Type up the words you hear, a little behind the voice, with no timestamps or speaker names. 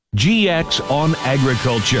GX on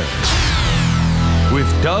Agriculture with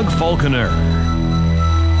Doug Falconer.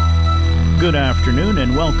 Good afternoon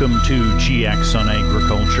and welcome to GX on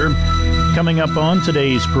Agriculture. Coming up on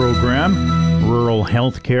today's program, rural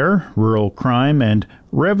healthcare, rural crime, and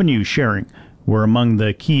revenue sharing were among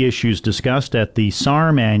the key issues discussed at the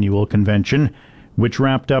SARM annual convention, which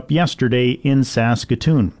wrapped up yesterday in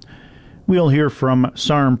Saskatoon. We'll hear from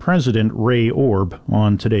SARM President Ray Orb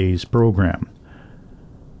on today's program.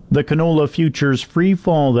 The canola futures free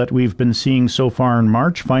fall that we've been seeing so far in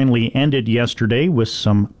March finally ended yesterday with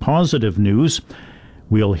some positive news.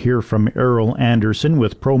 We'll hear from Errol Anderson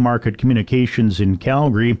with Pro Market Communications in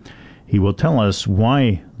Calgary. He will tell us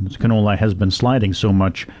why canola has been sliding so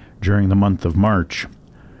much during the month of March.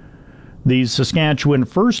 The Saskatchewan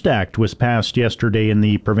First Act was passed yesterday in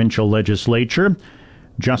the provincial legislature.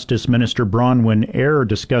 Justice Minister Bronwyn Eyre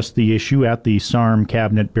discussed the issue at the SARM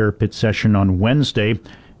Cabinet Bear Pit session on Wednesday.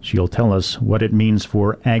 She'll tell us what it means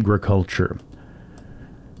for agriculture.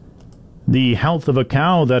 The health of a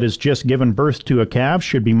cow that has just given birth to a calf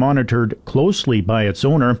should be monitored closely by its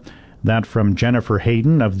owner. That from Jennifer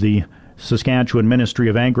Hayden of the Saskatchewan Ministry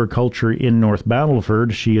of Agriculture in North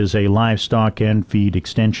Battleford. She is a livestock and feed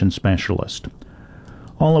extension specialist.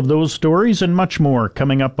 All of those stories and much more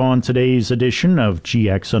coming up on today's edition of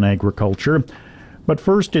GX on Agriculture. But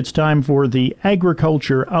first, it's time for the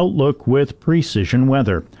Agriculture Outlook with Precision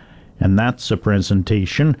Weather. And that's a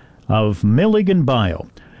presentation of Milligan Bio.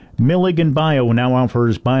 Milligan Bio now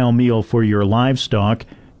offers biomeal for your livestock,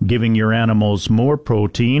 giving your animals more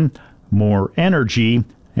protein, more energy,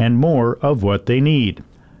 and more of what they need.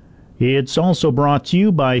 It's also brought to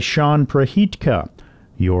you by Sean Prahitka,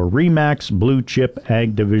 your RE/MAX Blue Chip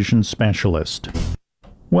Ag Division Specialist.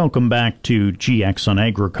 Welcome back to GX on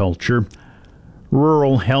Agriculture.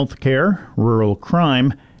 Rural health care, rural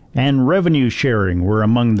crime, and revenue sharing were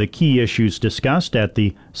among the key issues discussed at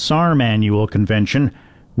the SARM annual convention,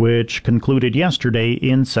 which concluded yesterday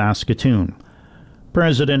in Saskatoon.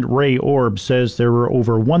 President Ray Orb says there were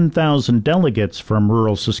over 1,000 delegates from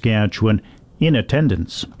rural Saskatchewan in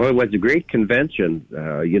attendance. Well, it was a great convention.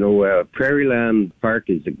 Prairieland Park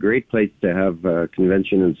is a great place to have a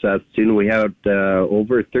convention in Saskatoon. We had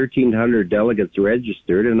over 1,300 delegates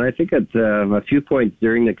registered, and I think at a few points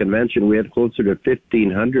during the convention we had closer to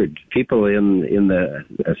 1,500 people in the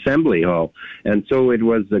assembly hall. And so it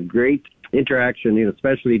was a great interaction,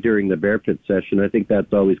 especially during the Bear Pit session. I think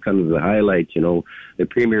that's always kind of the highlight. The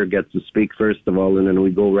Premier gets to speak first of all, and then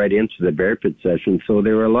we go right into the Bear Pit session. So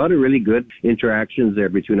there were a lot of really good interactions there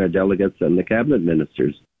between our delegates and the cabinet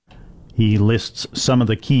ministers. He lists some of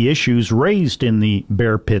the key issues raised in the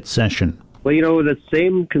Bear Pit session. Well, the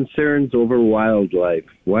same concerns over wildlife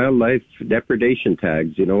depredation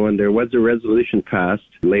tags, and there was a resolution passed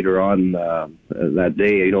later on that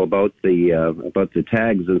day, about the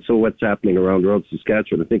tags. And so what's happening around rural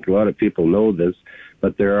Saskatchewan, I think a lot of people know this,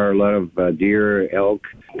 but there are a lot of deer, elk,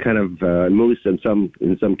 kind of moose in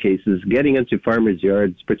some cases getting into farmers'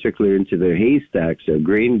 yards, particularly into their haystacks or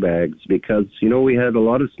grain bags, because, we had a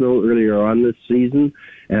lot of snow earlier on this season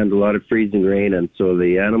and a lot of freezing rain, and so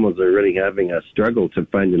the animals are really having a struggle to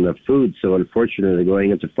find enough food. So unfortunately,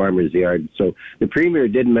 going into farmers' yards. So the Premier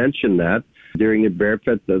did mention that during the Bear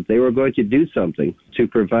Pit that they were going to do something to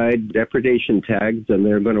provide depredation tags, and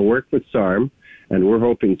they're going to work with SARM. And we're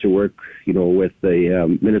hoping to work, with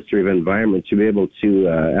the Ministry of Environment to be able to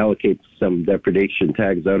allocate some depredation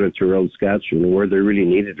tags out into rural Saskatchewan where they're really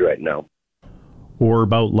needed right now.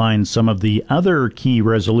 Orb outlined some of the other key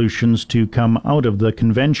resolutions to come out of the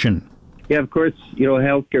convention. Yeah, of course,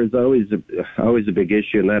 healthcare is always a big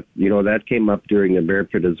issue, and that came up during the Bear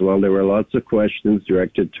Pit as well. There were lots of questions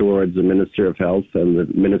directed towards the Minister of Health and the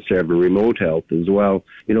Minister of Remote Health as well.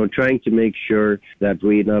 Trying to make sure that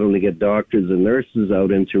we not only get doctors and nurses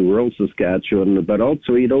out into rural Saskatchewan, but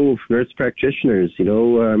also, nurse practitioners,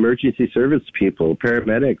 emergency service people,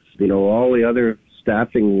 paramedics, all the other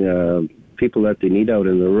staffing people that they need out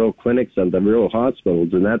in the rural clinics and the rural hospitals,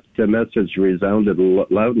 and that message resounded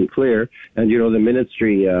loud and clear. And the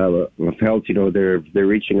Ministry of Health, they're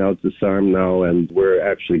reaching out to SARM now, and we're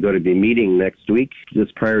actually going to be meeting next week,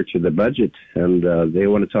 just prior to the budget, and they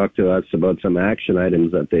want to talk to us about some action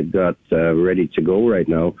items that they've got ready to go right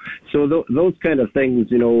now. So those kind of things,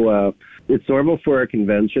 it's normal for a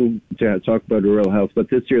convention to talk about rural health, but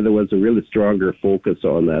this year there was a really stronger focus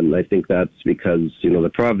on that, and I think that's because, the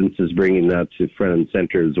province is bringing that to front and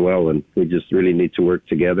center as well, and we just really need to work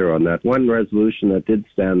together on that. One resolution that did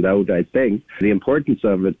stand out, I think, the importance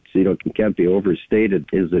of it, can't be overstated,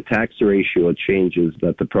 is the tax ratio changes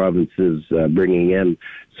that the province is bringing in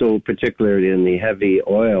So particularly in the heavy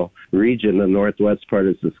oil region, the northwest part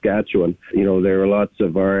of Saskatchewan, there are lots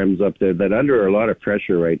of RMs up there that are under a lot of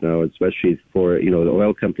pressure right now, especially for, the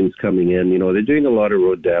oil companies coming in. They're doing a lot of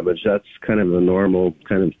road damage. That's kind of a normal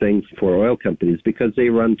kind of thing for oil companies because they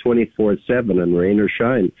run 24/7 and rain or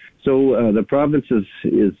shine. So the province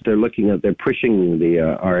they're pushing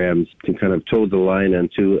the RMs to kind of toe the line and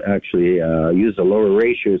to actually use a lower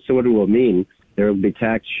ratio. So what it will mean, there will be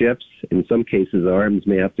tax shifts. In some cases, RMs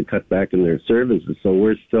may have to cut back in their services. So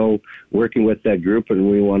we're still working with that group, and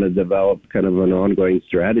we want to develop kind of an ongoing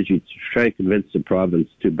strategy to try to convince the province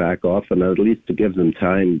to back off and at least to give them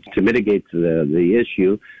time to mitigate the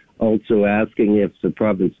issue. Also asking if the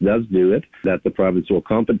province does do it, that the province will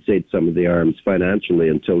compensate some of the RMs financially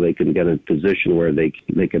until they can get in a position where they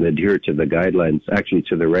can adhere to the guidelines, actually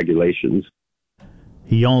to the regulations.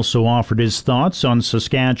 He also offered his thoughts on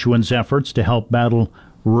Saskatchewan's efforts to help battle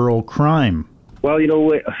rural crime. Well,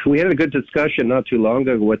 we had a good discussion not too long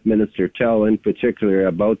ago with Minister Tell in particular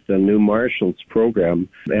about the new Marshals program.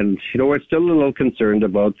 And, we're still a little concerned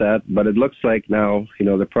about that, but it looks like now,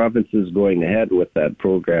 the province is going ahead with that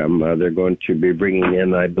program. They're going to be bringing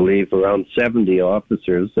in, I believe, around 70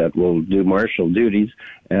 officers that will do marshal duties.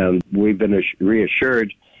 And we've been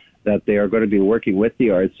reassured that they are going to be working with the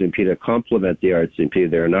RCMP to complement the RCMP.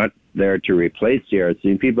 They're not there to replace the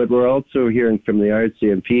RCMP, but we're also hearing from the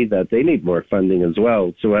RCMP that they need more funding as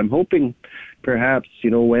well. So I'm hoping perhaps,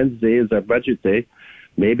 Wednesday is our budget day.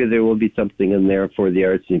 Maybe there will be something in there for the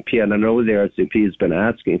RCMP. And I know the RCMP has been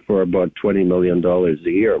asking for about $20 million a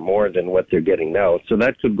year, more than what they're getting now. So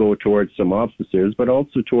that could go towards some officers, but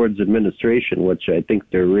also towards administration, which I think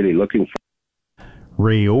they're really looking for.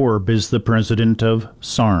 Ray Orb is the president of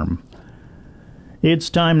SARM. It's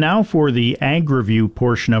time now for the Ag Review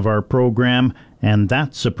portion of our program, and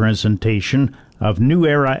that's a presentation of New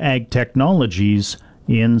Era Ag Technologies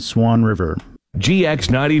in Swan River.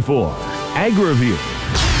 GX94 Ag Review.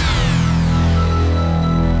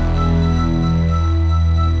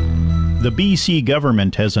 The BC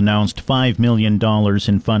government has announced $5 million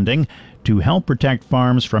in funding to help protect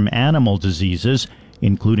farms from animal diseases,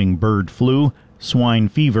 including bird flu, swine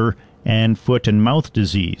fever, and foot and mouth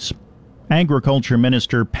disease. Agriculture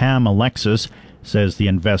Minister Pam Alexis says the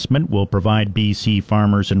investment will provide BC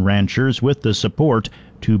farmers and ranchers with the support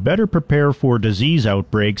to better prepare for disease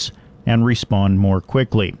outbreaks and respond more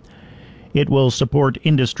quickly. It will support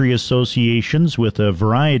industry associations with a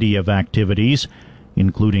variety of activities,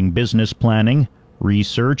 including business planning,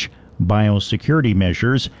 research, biosecurity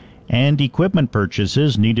measures, and equipment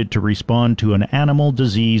purchases needed to respond to an animal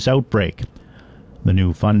disease outbreak. The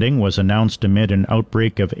new funding was announced amid an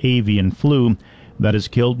outbreak of avian flu that has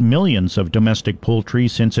killed millions of domestic poultry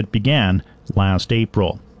since it began last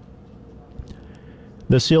April.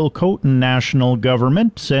 The Saskatoon National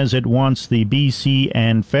Government says it wants the BC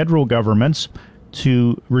and federal governments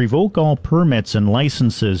to revoke all permits and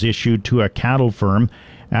licenses issued to a cattle firm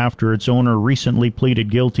after its owner recently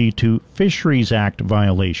pleaded guilty to Fisheries Act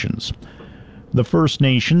violations. The First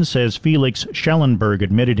Nation says Felix Schellenberg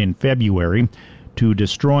admitted in February to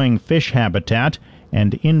destroying fish habitat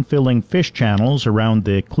and infilling fish channels around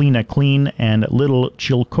the Clean and Little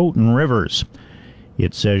Chilcotin rivers.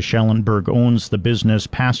 It says Schellenberg owns the business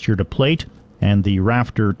Pasture to Plate and the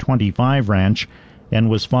Rafter 25 Ranch and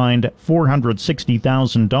was fined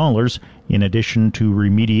 $460,000 in addition to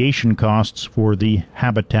remediation costs for the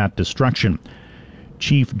habitat destruction.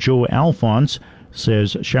 Chief Joe Alphonse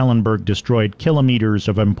says Schellenberg destroyed kilometers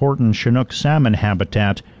of important Chinook salmon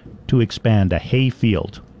habitat to expand a hay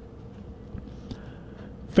field.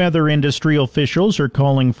 Feather industry officials are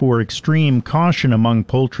calling for extreme caution among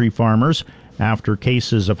poultry farmers after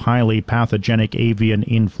cases of highly pathogenic avian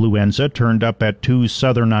influenza turned up at 2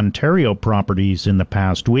 southern Ontario properties in the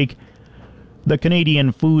past week. The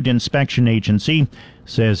Canadian Food Inspection Agency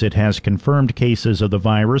says it has confirmed cases of the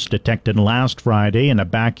virus detected last Friday in a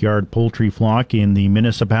backyard poultry flock in the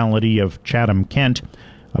municipality of Chatham, Kent,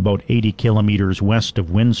 about 80 kilometers west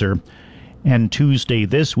of Windsor, and Tuesday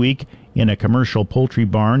this week in a commercial poultry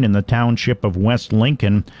barn in the township of West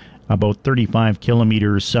Lincoln, about 35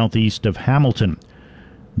 kilometers southeast of Hamilton.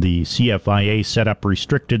 The CFIA set up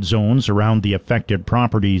restricted zones around the affected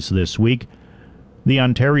properties this week. The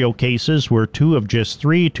Ontario cases were 2 of just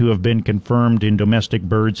 3 to have been confirmed in domestic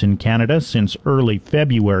birds in Canada since early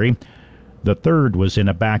February. The third was in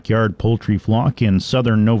a backyard poultry flock in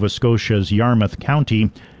southern Nova Scotia's Yarmouth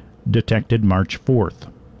County, detected March 4th.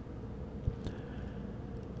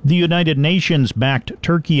 The United Nations backed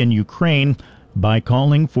Turkey and Ukraine by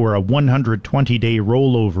calling for a 120-day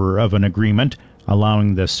rollover of an agreement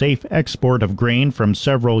allowing the safe export of grain from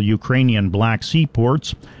several Ukrainian Black Sea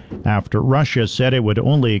ports after Russia said it would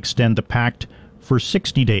only extend the pact for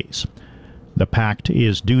 60 days. The pact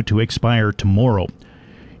is due to expire tomorrow.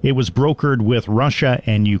 It was brokered with Russia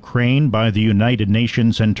and Ukraine by the United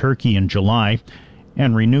Nations and Turkey in July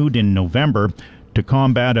and renewed in November to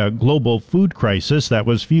combat a global food crisis that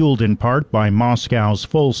was fueled in part by Moscow's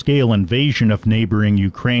full-scale invasion of neighboring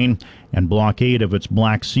Ukraine and blockade of its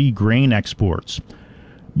Black Sea grain exports.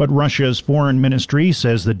 But Russia's foreign ministry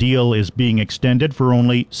says the deal is being extended for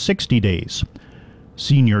only 60 days.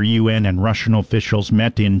 Senior UN and Russian officials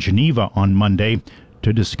met in Geneva on Monday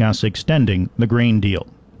to discuss extending the grain deal.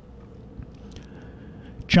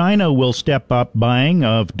 China will step up buying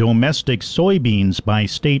of domestic soybeans by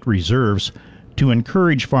state reserves to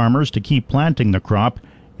encourage farmers to keep planting the crop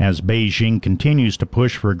as Beijing continues to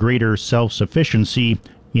push for greater self-sufficiency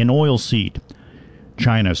in oilseed.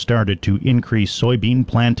 China started to increase soybean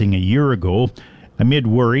planting a year ago amid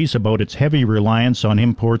worries about its heavy reliance on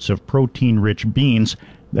imports of protein-rich beans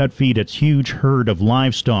that feed its huge herd of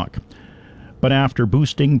livestock. But after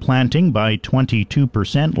boosting planting by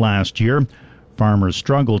 22% last year, farmers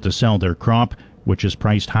struggled to sell their crop, which is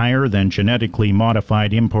priced higher than genetically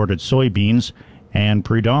modified imported soybeans and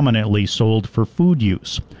predominantly sold for food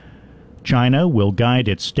use. China will guide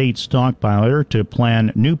its state stockpiler to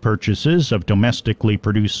plan new purchases of domestically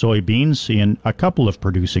produced soybeans in a couple of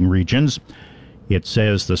producing regions. It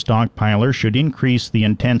says the stockpiler should increase the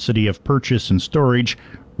intensity of purchase and storage,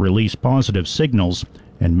 release positive signals,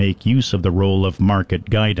 and make use of the role of market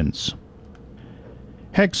guidance.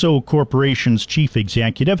 Hexo Corporation's chief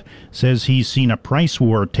executive says he's seen a price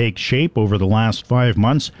war take shape over the last 5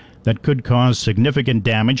 months that could cause significant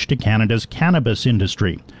damage to Canada's cannabis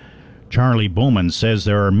industry. Charlie Bowman says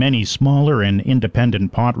there are many smaller and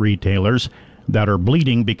independent pot retailers that are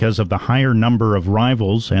bleeding because of the higher number of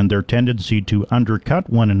rivals and their tendency to undercut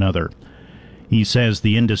one another. He says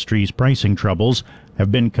the industry's pricing troubles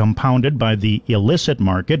have been compounded by the illicit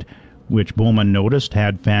market, which Bowman noticed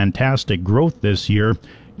had fantastic growth this year,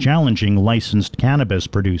 challenging licensed cannabis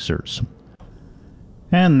producers.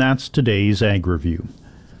 And that's today's Ag Review.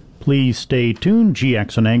 Please stay tuned.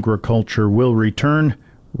 GX on Agriculture will return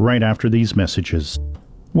right after these messages.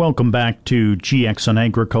 Welcome back to GX on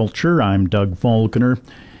Agriculture. I'm Doug Falconer.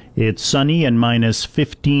 It's sunny and minus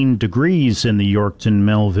 15 degrees in the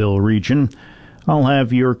Yorkton-Melville region. I'll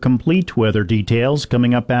have your complete weather details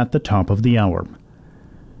coming up at the top of the hour.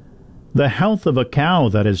 The health of a cow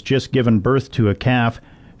that has just given birth to a calf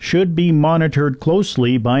should be monitored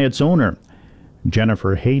closely by its owner.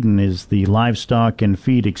 Jennifer Hayden is the Livestock and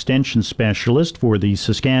Feed Extension Specialist for the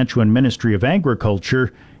Saskatchewan Ministry of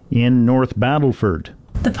Agriculture in North Battleford.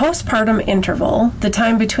 The postpartum interval, the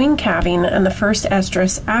time between calving and the first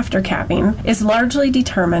estrus after calving, is largely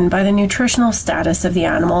determined by the nutritional status of the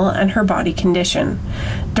animal and her body condition.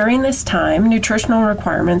 During this time, nutritional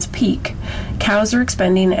requirements peak. Cows are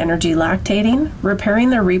expending energy lactating, repairing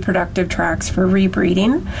their reproductive tracts for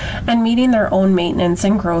rebreeding, and meeting their own maintenance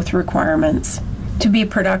and growth requirements. To be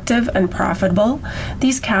productive and profitable,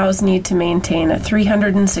 these cows need to maintain a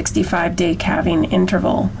 365-day calving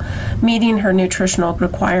interval. Meeting her nutritional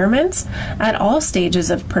requirements at all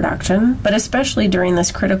stages of production, but especially during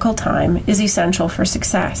this critical time, is essential for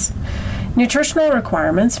success. Nutritional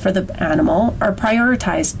requirements for the animal are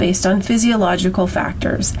prioritized based on physiological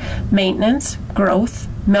factors: maintenance, growth,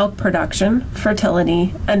 milk production,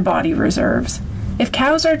 fertility, and body reserves. If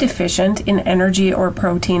cows are deficient in energy or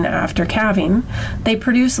protein after calving, they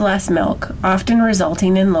produce less milk, often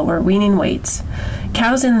resulting in lower weaning weights.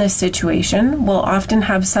 Cows in this situation will often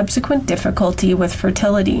have subsequent difficulty with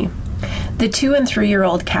fertility. The 2- and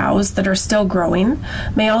 3-year-old cows that are still growing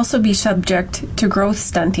may also be subject to growth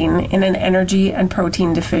stunting in an energy and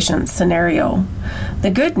protein deficient scenario.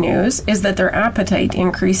 The good news is that their appetite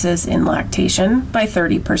increases in lactation by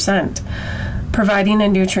 30%. Providing a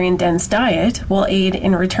nutrient-dense diet will aid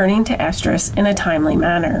in returning to estrus in a timely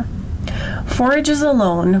manner. Forages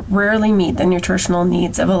alone rarely meet the nutritional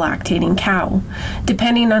needs of a lactating cow.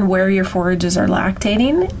 Depending on where your forages are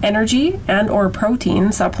lactating, energy and/or protein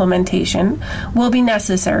supplementation will be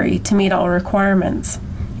necessary to meet all requirements.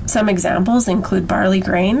 Some examples include barley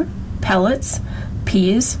grain, pellets,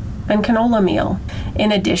 peas, and canola meal.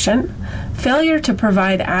 In addition, failure to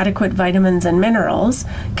provide adequate vitamins and minerals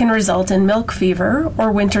can result in milk fever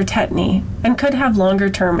or winter tetany and could have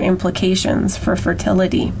longer-term implications for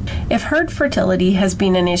fertility. If herd fertility has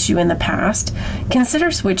been an issue in the past, consider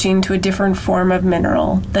switching to a different form of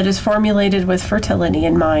mineral that is formulated with fertility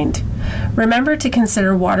in mind. Remember to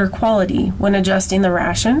consider water quality when adjusting the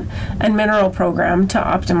ration and mineral program to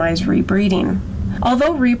optimize rebreeding.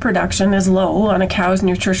 Although reproduction is low on a cow's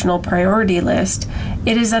nutritional priority list,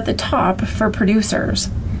 it is at the top for producers.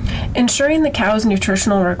 Ensuring the cow's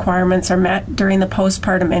nutritional requirements are met during the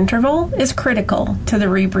postpartum interval is critical to the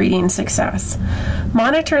rebreeding success.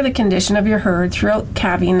 Monitor the condition of your herd throughout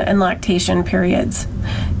calving and lactation periods.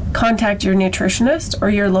 Contact your nutritionist or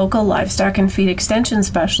your local livestock and feed extension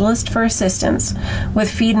specialist for assistance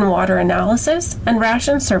with feed and water analysis and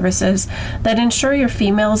ration services that ensure your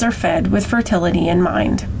females are fed with fertility in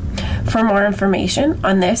mind. For more information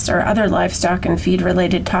on this or other livestock and feed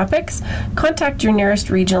related topics, contact your nearest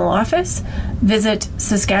regional office, visit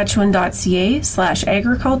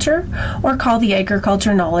saskatchewan.ca/agriculture, or call the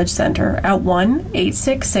Agriculture Knowledge Centre at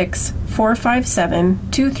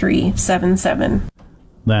 1-866-457-2377.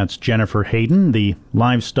 That's Jennifer Hayden, the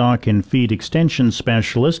Livestock and Feed Extension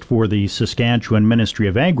Specialist for the Saskatchewan Ministry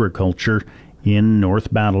of Agriculture in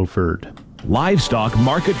North Battleford. Livestock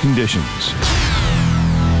market conditions.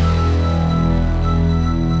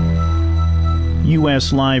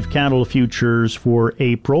 U.S. live cattle futures for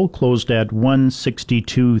April closed at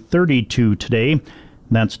 162.32 today.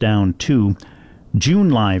 That's down 2.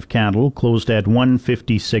 June live cattle closed at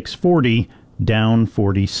 156.40, down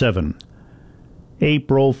 47.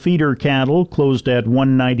 April feeder cattle closed at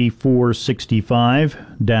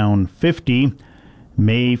 194.65, down 50.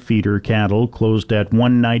 May feeder cattle closed at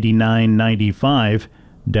 199.95,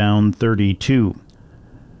 down 32.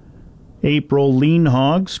 April lean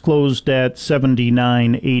hogs closed at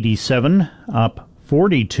 79.87, up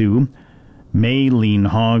 42. May lean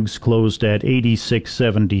hogs closed at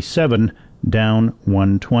 86.77, down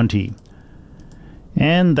 120.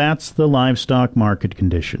 And that's the livestock market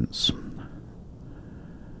conditions.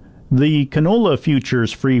 The canola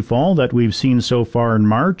futures freefall that we've seen so far in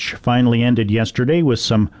March finally ended yesterday with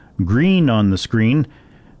some green on the screen.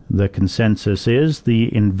 The consensus is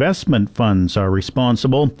the investment funds are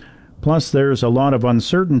responsible. Plus, there's a lot of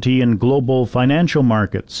uncertainty in global financial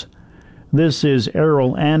markets. This is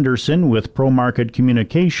Errol Anderson with ProMarket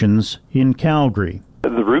Communications in Calgary.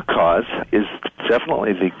 The root cause is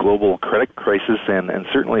definitely the global credit crisis and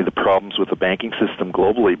certainly the problems with the banking system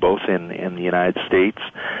globally, both in the United States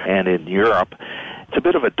and in Europe. It's a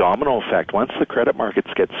bit of a domino effect. Once the credit markets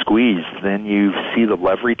get squeezed, then you see the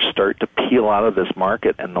leverage start to peel out of this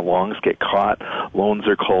market and the longs get caught, loans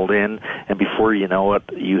are called in, and before you know it,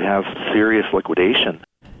 you have serious liquidation.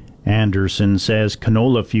 Anderson says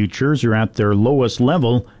canola futures are at their lowest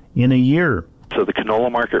level in a year. So the canola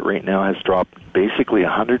market right now has dropped basically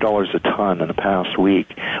 $100 a ton in the past week.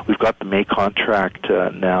 We've got the May contract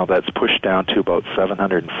now that's pushed down to about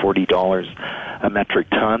 $740 a metric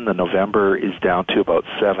ton. The November is down to about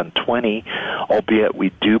 $720, albeit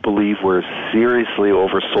we do believe we're seriously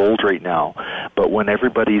oversold right now. But when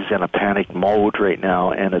everybody's in a panic mode right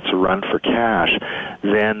now and it's a run for cash,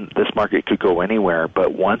 then this market could go anywhere.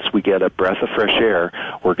 But once we get a breath of fresh air,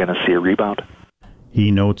 we're going to see a rebound. He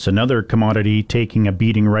notes another commodity taking a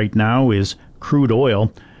beating right now is crude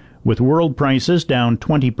oil, with world prices down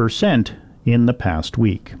 20% in the past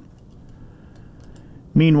week.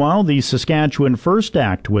 Meanwhile, the Saskatchewan First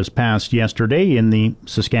Act was passed yesterday in the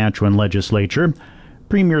Saskatchewan legislature.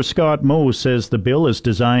 Premier Scott Moe says the bill is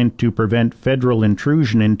designed to prevent federal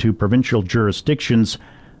intrusion into provincial jurisdictions,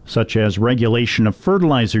 such as regulation of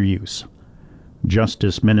fertilizer use.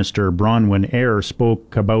 Justice Minister Bronwyn Eyre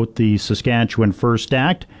spoke about the Saskatchewan First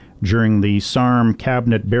Act during the SARM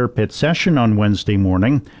Cabinet Bear Pit session on Wednesday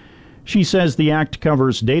morning. She says the act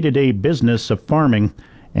covers day-to-day business of farming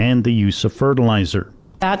and the use of fertilizer.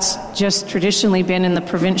 That's just traditionally been in the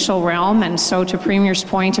provincial realm, and so to Premier's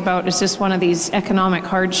point about is this one of these economic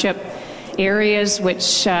hardship areas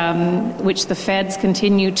which the feds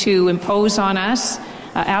continue to impose on us,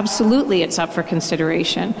 absolutely it's up for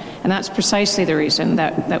consideration. And that's precisely the reason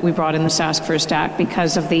that we brought in the Sask First Act,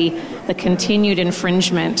 because of the continued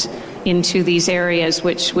infringement into these areas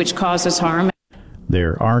which causes harm.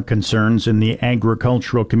 There are concerns in the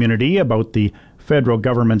agricultural community about the federal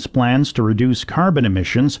government's plans to reduce carbon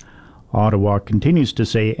emissions. Ottawa continues to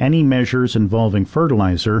say any measures involving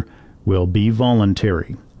fertilizer will be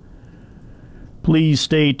voluntary. Please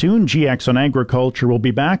stay tuned. GX on Agriculture will be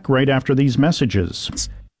back right after these messages.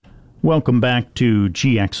 Welcome back to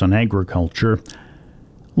GX on Agriculture.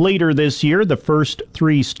 Later this year, the first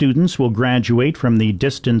 3 students will graduate from the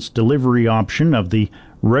distance delivery option of the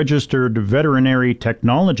Registered Veterinary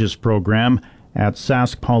Technologist program at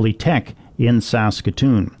Sask Polytech in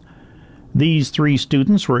Saskatoon. These 3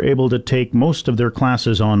 students were able to take most of their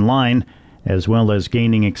classes online, as well as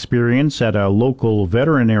gaining experience at a local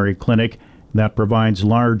veterinary clinic that provides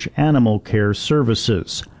large animal care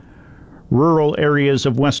services. Rural areas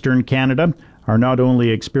of Western Canada are not only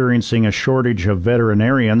experiencing a shortage of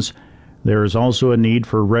veterinarians, there is also a need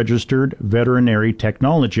for registered veterinary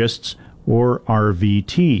technologists, or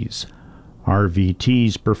RVTs.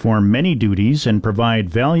 RVTs perform many duties and provide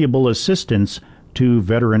valuable assistance to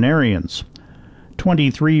veterinarians.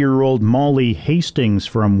 23-year-old Molly Hastings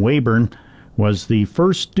from Weyburn was the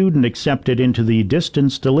first student accepted into the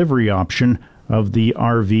distance delivery option of the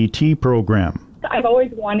RVT program. I've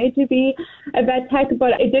always wanted to be a vet tech,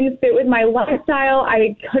 but it didn't fit with my lifestyle.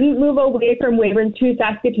 I couldn't move away from Weyburn to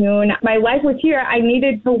Saskatoon. My life was here. I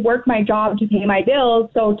needed to work my job to pay my bills,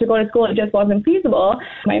 so to go to school, it just wasn't feasible.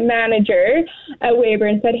 My manager at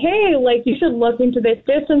Weyburn said, hey, you should look into this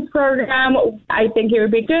distance program. I think it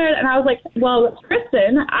would be good. And I was like, well,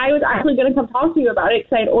 Kristen, I was actually going to come talk to you about it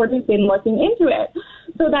because I'd already been looking into it.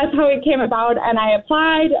 So that's how it came about, and I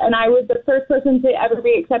applied, and I was the first person to ever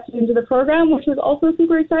be accepted into the program, which was also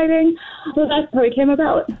super exciting. So that's how it came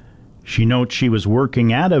about. She notes she was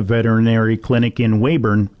working at a veterinary clinic in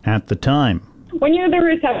Weyburn at the time. When you're the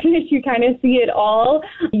receptionist, you kind of see it all.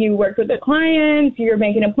 You work with the clients, you're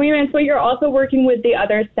making appointments, but you're also working with the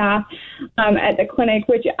other staff at the clinic,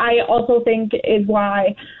 which I also think is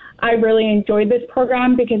why I really enjoyed this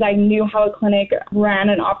program, because I knew how a clinic ran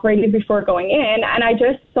and operated before going in, and I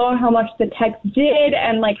just saw how much the techs did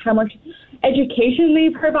and how much education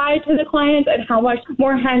they provide to the clients and how much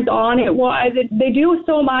more hands-on it was. They do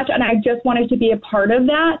so much, and I just wanted to be a part of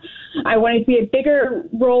that. I wanted to be a bigger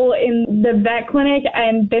role in the vet clinic,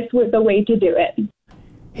 and this was the way to do it.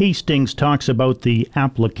 Hastings talks about the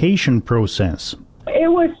application process.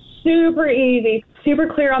 It was super easy, super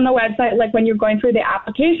clear on the website, when you're going through the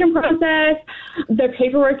application process. The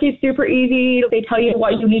paperwork is super easy. They tell you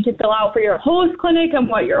what you need to fill out for your host clinic and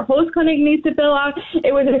what your host clinic needs to fill out.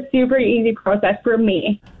 It was a super easy process for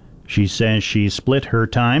me. She says she split her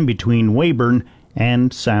time between Weyburn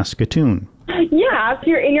and Saskatoon. Yeah, if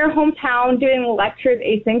you're in your hometown doing lectures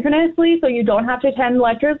asynchronously, so you don't have to attend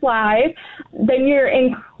lectures live, then you're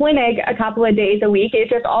in clinic a couple of days a week. It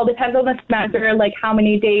just all depends on the semester, how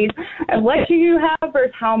many days of lecture you have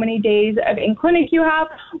versus how many days of in-clinic you have,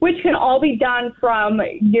 which can all be done from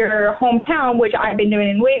your hometown, which I've been doing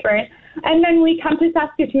in Weyburn. And then we come to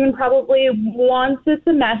Saskatoon probably once a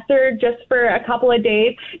semester just for a couple of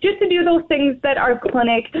days, just to do those things that our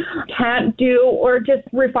clinic can't do, or just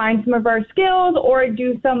refine some of our skills, or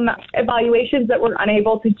do some evaluations that we're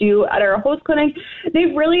unable to do at our host clinic.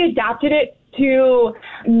 They've really adapted it to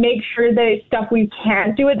make sure that it's stuff we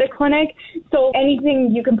can't do at the clinic. So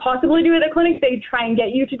anything you can possibly do at the clinic, they try and get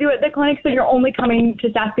you to do at the clinic, so you're only coming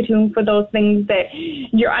to Saskatoon for those things that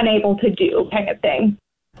you're unable to do, kind of thing.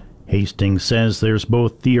 Hastings says there's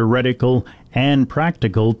both theoretical and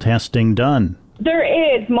practical testing done. There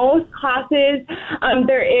is. Most classes,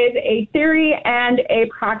 there is a theory and a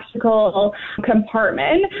practical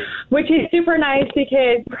compartment, which is super nice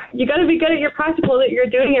because you got to be good at your practical that you're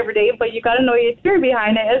doing every day, but you got to know your theory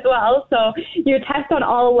behind it as well. So you test on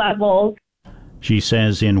all levels. She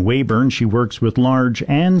says in Weyburn she works with large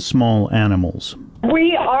and small animals.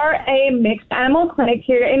 We are a mixed animal clinic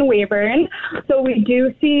here in Weyburn, so we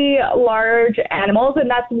do see large animals, and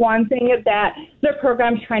that's one thing that the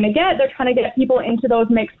program's trying to get. They're trying to get people into those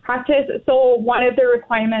mixed practice. So one of the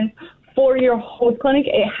requirements for your host clinic,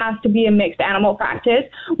 it has to be a mixed animal practice,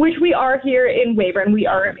 which we are here in Weyburn. We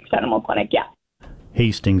are a mixed animal clinic, yeah.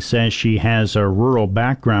 Hastings says she has a rural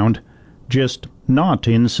background, just not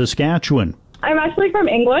in Saskatchewan. I'm actually from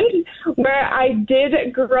England, where I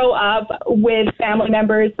did grow up with family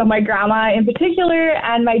members, so my grandma in particular,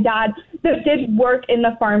 and my dad that did work in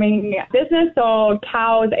the farming business, so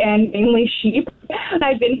cows and mainly sheep. And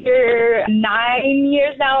I've been here 9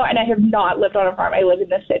 years now, and I have not lived on a farm. I live in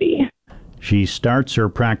the city. She starts her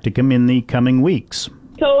practicum in the coming weeks.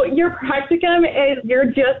 So your practicum is you're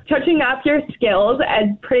just touching up your skills as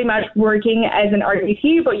pretty much working as an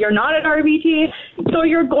RVT, but you're not an RVT. So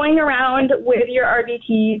you're going around with your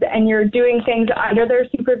RVTs and you're doing things under their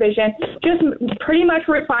supervision, just pretty much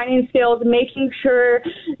refining skills, making sure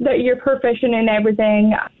that you're proficient in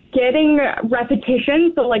everything. Getting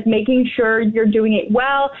repetition, so making sure you're doing it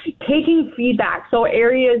well, taking feedback. So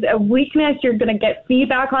areas of weakness, you're going to get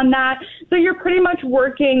feedback on that. So you're pretty much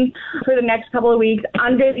working for the next couple of weeks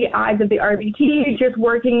under the eyes of the RVT, just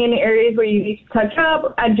working in areas where you need to touch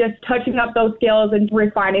up and just touching up those skills and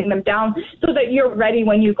refining them down so that you're ready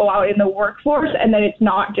when you go out in the workforce and that it's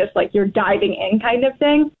not just you're diving in kind of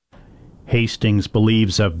thing. Hastings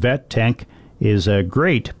believes a vet tech is a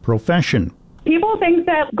great profession. People think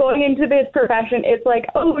that going into this profession, it's like,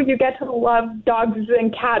 oh, you get to love dogs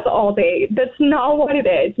and cats all day. That's not what it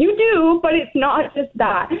is. You do, but it's not just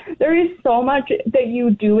that. There is so much that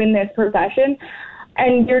you do in this profession,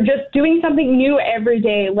 and you're just doing something new every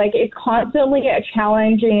day. Like, it's constantly a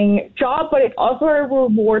challenging job, but it's also a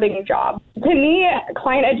rewarding job. To me,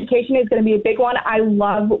 client education is going to be a big one. I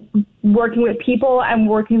love working with people and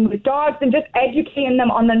working with dogs and just educating them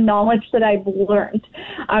on the knowledge that I've learned.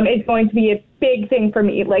 It's going to be a big thing for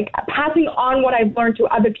me, like passing on what I've learned to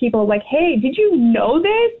other people. Like, hey, did you know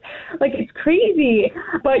this? Like, it's crazy.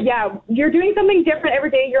 But yeah, you're doing something different every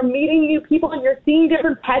day. You're meeting new people and you're seeing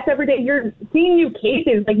different pets every day. You're seeing new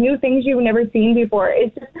cases, like new things you've never seen before.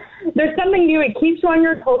 It's just, there's something new. It keeps you on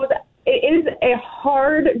your toes. It is a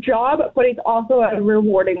hard job, but it's also a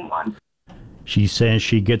rewarding one. She says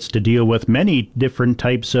she gets to deal with many different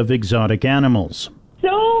types of exotic animals.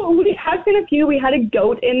 So we have seen a few. We had a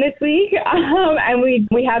goat in this week, and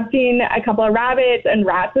we have seen a couple of rabbits and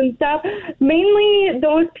rats and stuff. Mainly,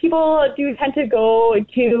 those people do tend to go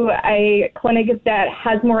to a clinic that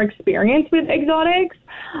has more experience with exotics.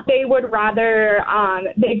 They would rather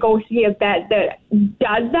they go see a vet that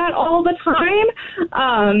does that all the time.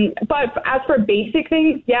 But as for basic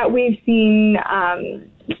things, yeah, we've seen.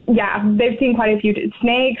 They've seen quite a few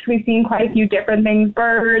snakes. We've seen quite a few different things,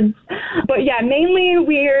 birds. But yeah, mainly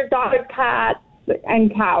we're dogs, cats,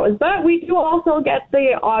 and cows. But we do also get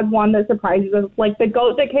the odd one that surprises us. Like the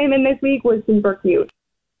goat that came in this week was super cute.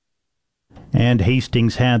 And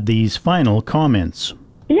Hastings had these final comments.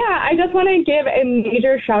 Yeah, I just want to give a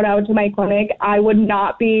major shout out to my clinic. I would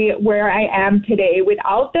not be where I am today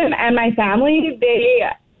without them and my family.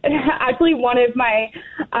 Actually, one of my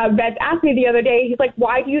vets asked me the other day, he's like,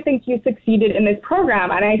 why do you think you succeeded in this program?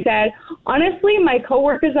 And I said, honestly, my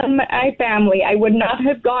coworkers and my family, I would not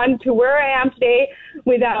have gone to where I am today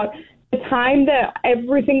without the time that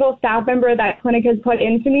every single staff member of that clinic has put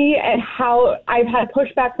into me and how I've had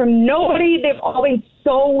pushback from nobody. They've all been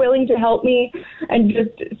so willing to help me and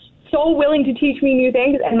just so willing to teach me new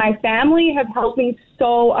things. And my family have helped me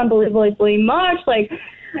so unbelievably much. Like,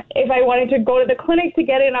 if I wanted to go to the clinic to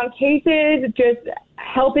get in on cases, just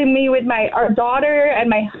helping me with our daughter and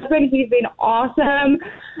my husband, he's been awesome.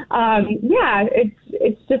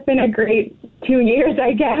 It's just been a great 2 years,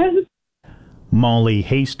 I guess. Molly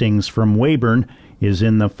Hastings from Weyburn is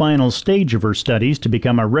in the final stage of her studies to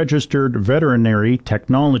become a registered veterinary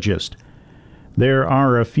technologist. There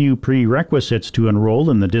are a few prerequisites to enroll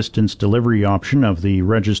in the distance delivery option of the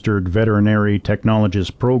Registered Veterinary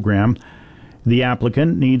Technologist program. The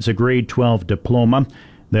applicant needs a grade 12 diploma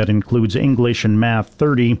that includes English and Math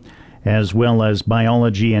 30, as well as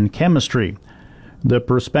biology and chemistry. The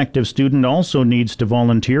prospective student also needs to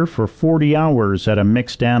volunteer for 40 hours at a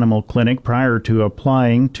mixed animal clinic prior to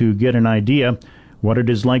applying to get an idea what it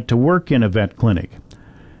is like to work in a vet clinic.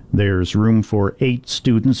 There's room for 8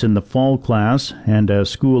 students in the fall class, and a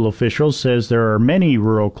school official says there are many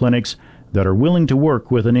rural clinics that are willing to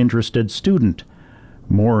work with an interested student.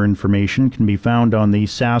 More information can be found on the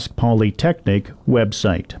Sask Polytechnic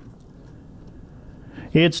website.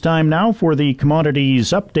 It's time now for the Commodities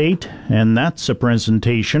Update, and that's a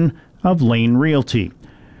presentation of Lane Realty.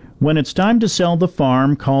 When it's time to sell the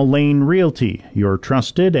farm, call Lane Realty, your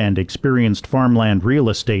trusted and experienced farmland real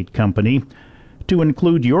estate company. To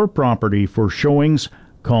include your property for showings,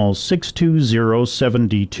 call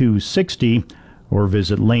 620-7260 or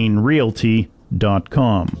visit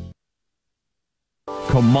lanerealty.com.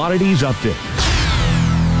 Commodities Update.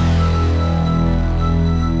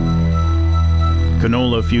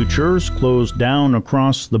 Canola futures closed down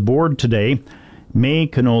across the board today. May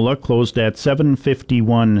canola closed at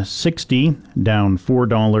 $751.60, down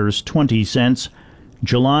 $4.20.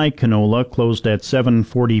 July canola closed at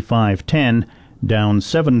 $745.10, down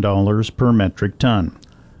 $7 per metric ton.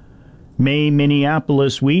 May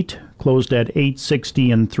Minneapolis wheat closed at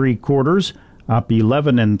 $860 3/4, up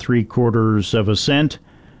 11 3/4 cents.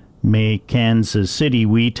 May Kansas City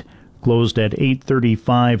wheat closed at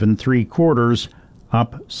 $835 3/4,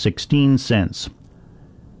 up 16 cents.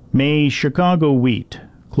 May Chicago wheat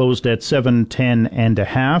closed at $710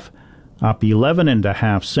 1/2, up 11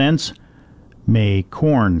 1/2 cents. May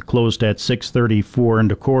corn closed at $634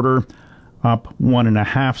 1/4, up 1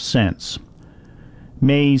 1/2 cents.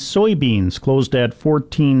 May soybeans closed at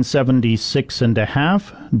 $14.76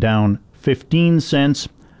 1/2, down 15 cents.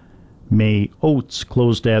 May oats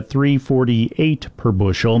closed at $3.48 per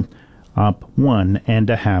bushel, up 1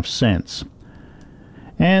 1/2 cents.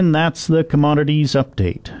 And that's the Commodities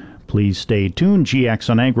Update. Please stay tuned. GX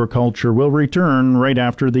on Agriculture will return right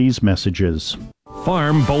after these messages.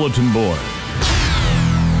 Farm Bulletin Board.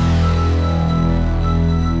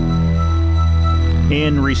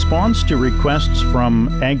 In response to requests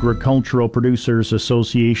from Agricultural Producers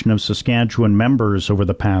Association of Saskatchewan members over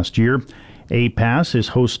the past year, APAS is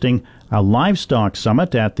hosting a livestock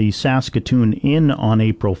summit at the Saskatoon Inn on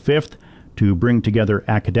April 5th to bring together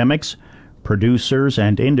academics, producers,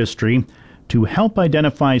 and industry to help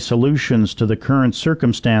identify solutions to the current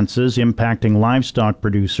circumstances impacting livestock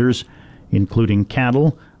producers, including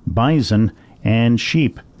cattle, bison, and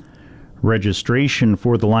sheep. Registration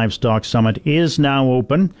for the Livestock Summit is now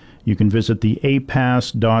open. You can visit the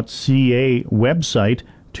apas.ca website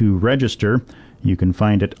to register. You can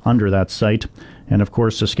find it under that site. And of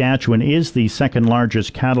course, Saskatchewan is the second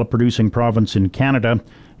largest cattle producing province in Canada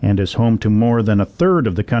and is home to more than a third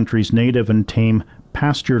of the country's native and tame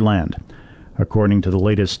pasture land. According to the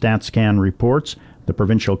latest StatsCan reports, the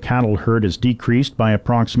provincial cattle herd has decreased by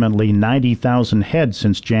approximately 90,000 head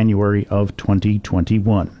since January of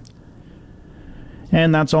 2021.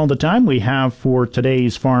 And that's all the time we have for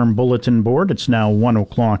today's Farm Bulletin Board. It's now 1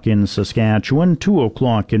 o'clock in Saskatchewan, 2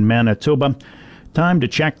 o'clock in Manitoba. Time to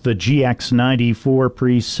check the GX94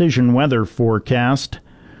 precision weather forecast.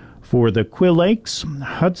 For the Quill Lakes,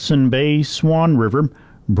 Hudson Bay, Swan River,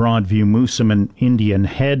 Broadview, Moosomin, Indian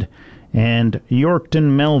Head, and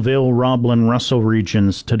Yorkton, Melville, Roblin, Russell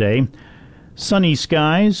regions today. Sunny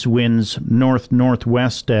skies, winds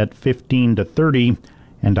north-northwest at 15 to 30,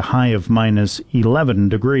 and a high of minus 11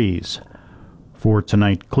 degrees. For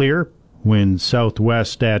tonight, clear, winds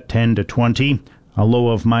southwest at 10 to 20, a low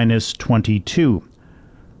of minus 22.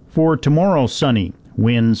 For tomorrow, sunny,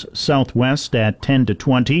 winds southwest at 10 to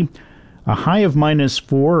 20, a high of minus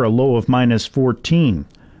 4, a low of minus 14.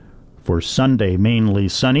 For Sunday, mainly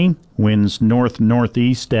sunny, winds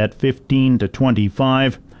north-northeast at 15 to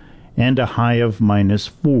 25, and a high of minus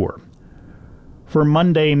 4. For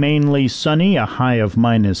Monday, mainly sunny, a high of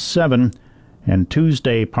minus 7, and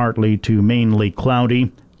Tuesday, partly to mainly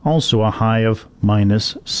cloudy, also a high of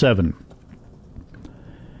minus 7.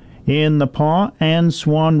 In the Paw and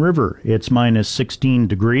Swan River, it's minus 16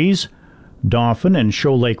 degrees. Dauphin and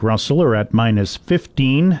Shoal Lake Russell are at minus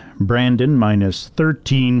 15, Brandon minus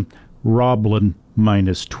 13, Roblin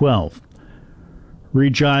minus 12.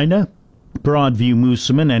 Regina, Broadview,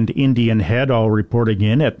 Moosomin, and Indian Head all reporting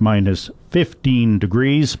in at minus 15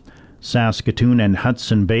 degrees. Saskatoon and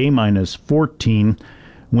Hudson Bay minus 14.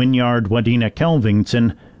 Wynyard, Wadena,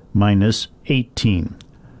 Kelvington minus 18.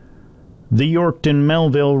 The Yorkton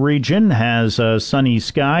Melville region has a sunny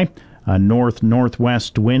sky, a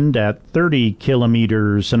north-northwest wind at 30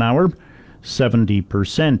 kilometers an hour.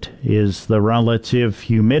 70% is the relative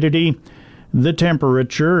humidity. The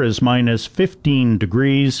temperature is minus 15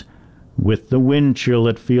 degrees. With the wind chill,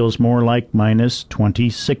 it feels more like minus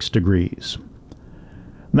 26 degrees.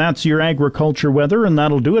 That's your agriculture weather, and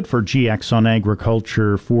that'll do it for GX on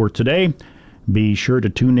Agriculture for today. Be sure to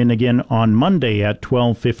tune in again on Monday at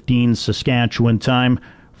 12:15 Saskatchewan time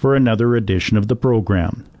for another edition of the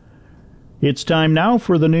program. It's time now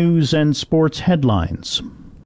for the news and sports headlines.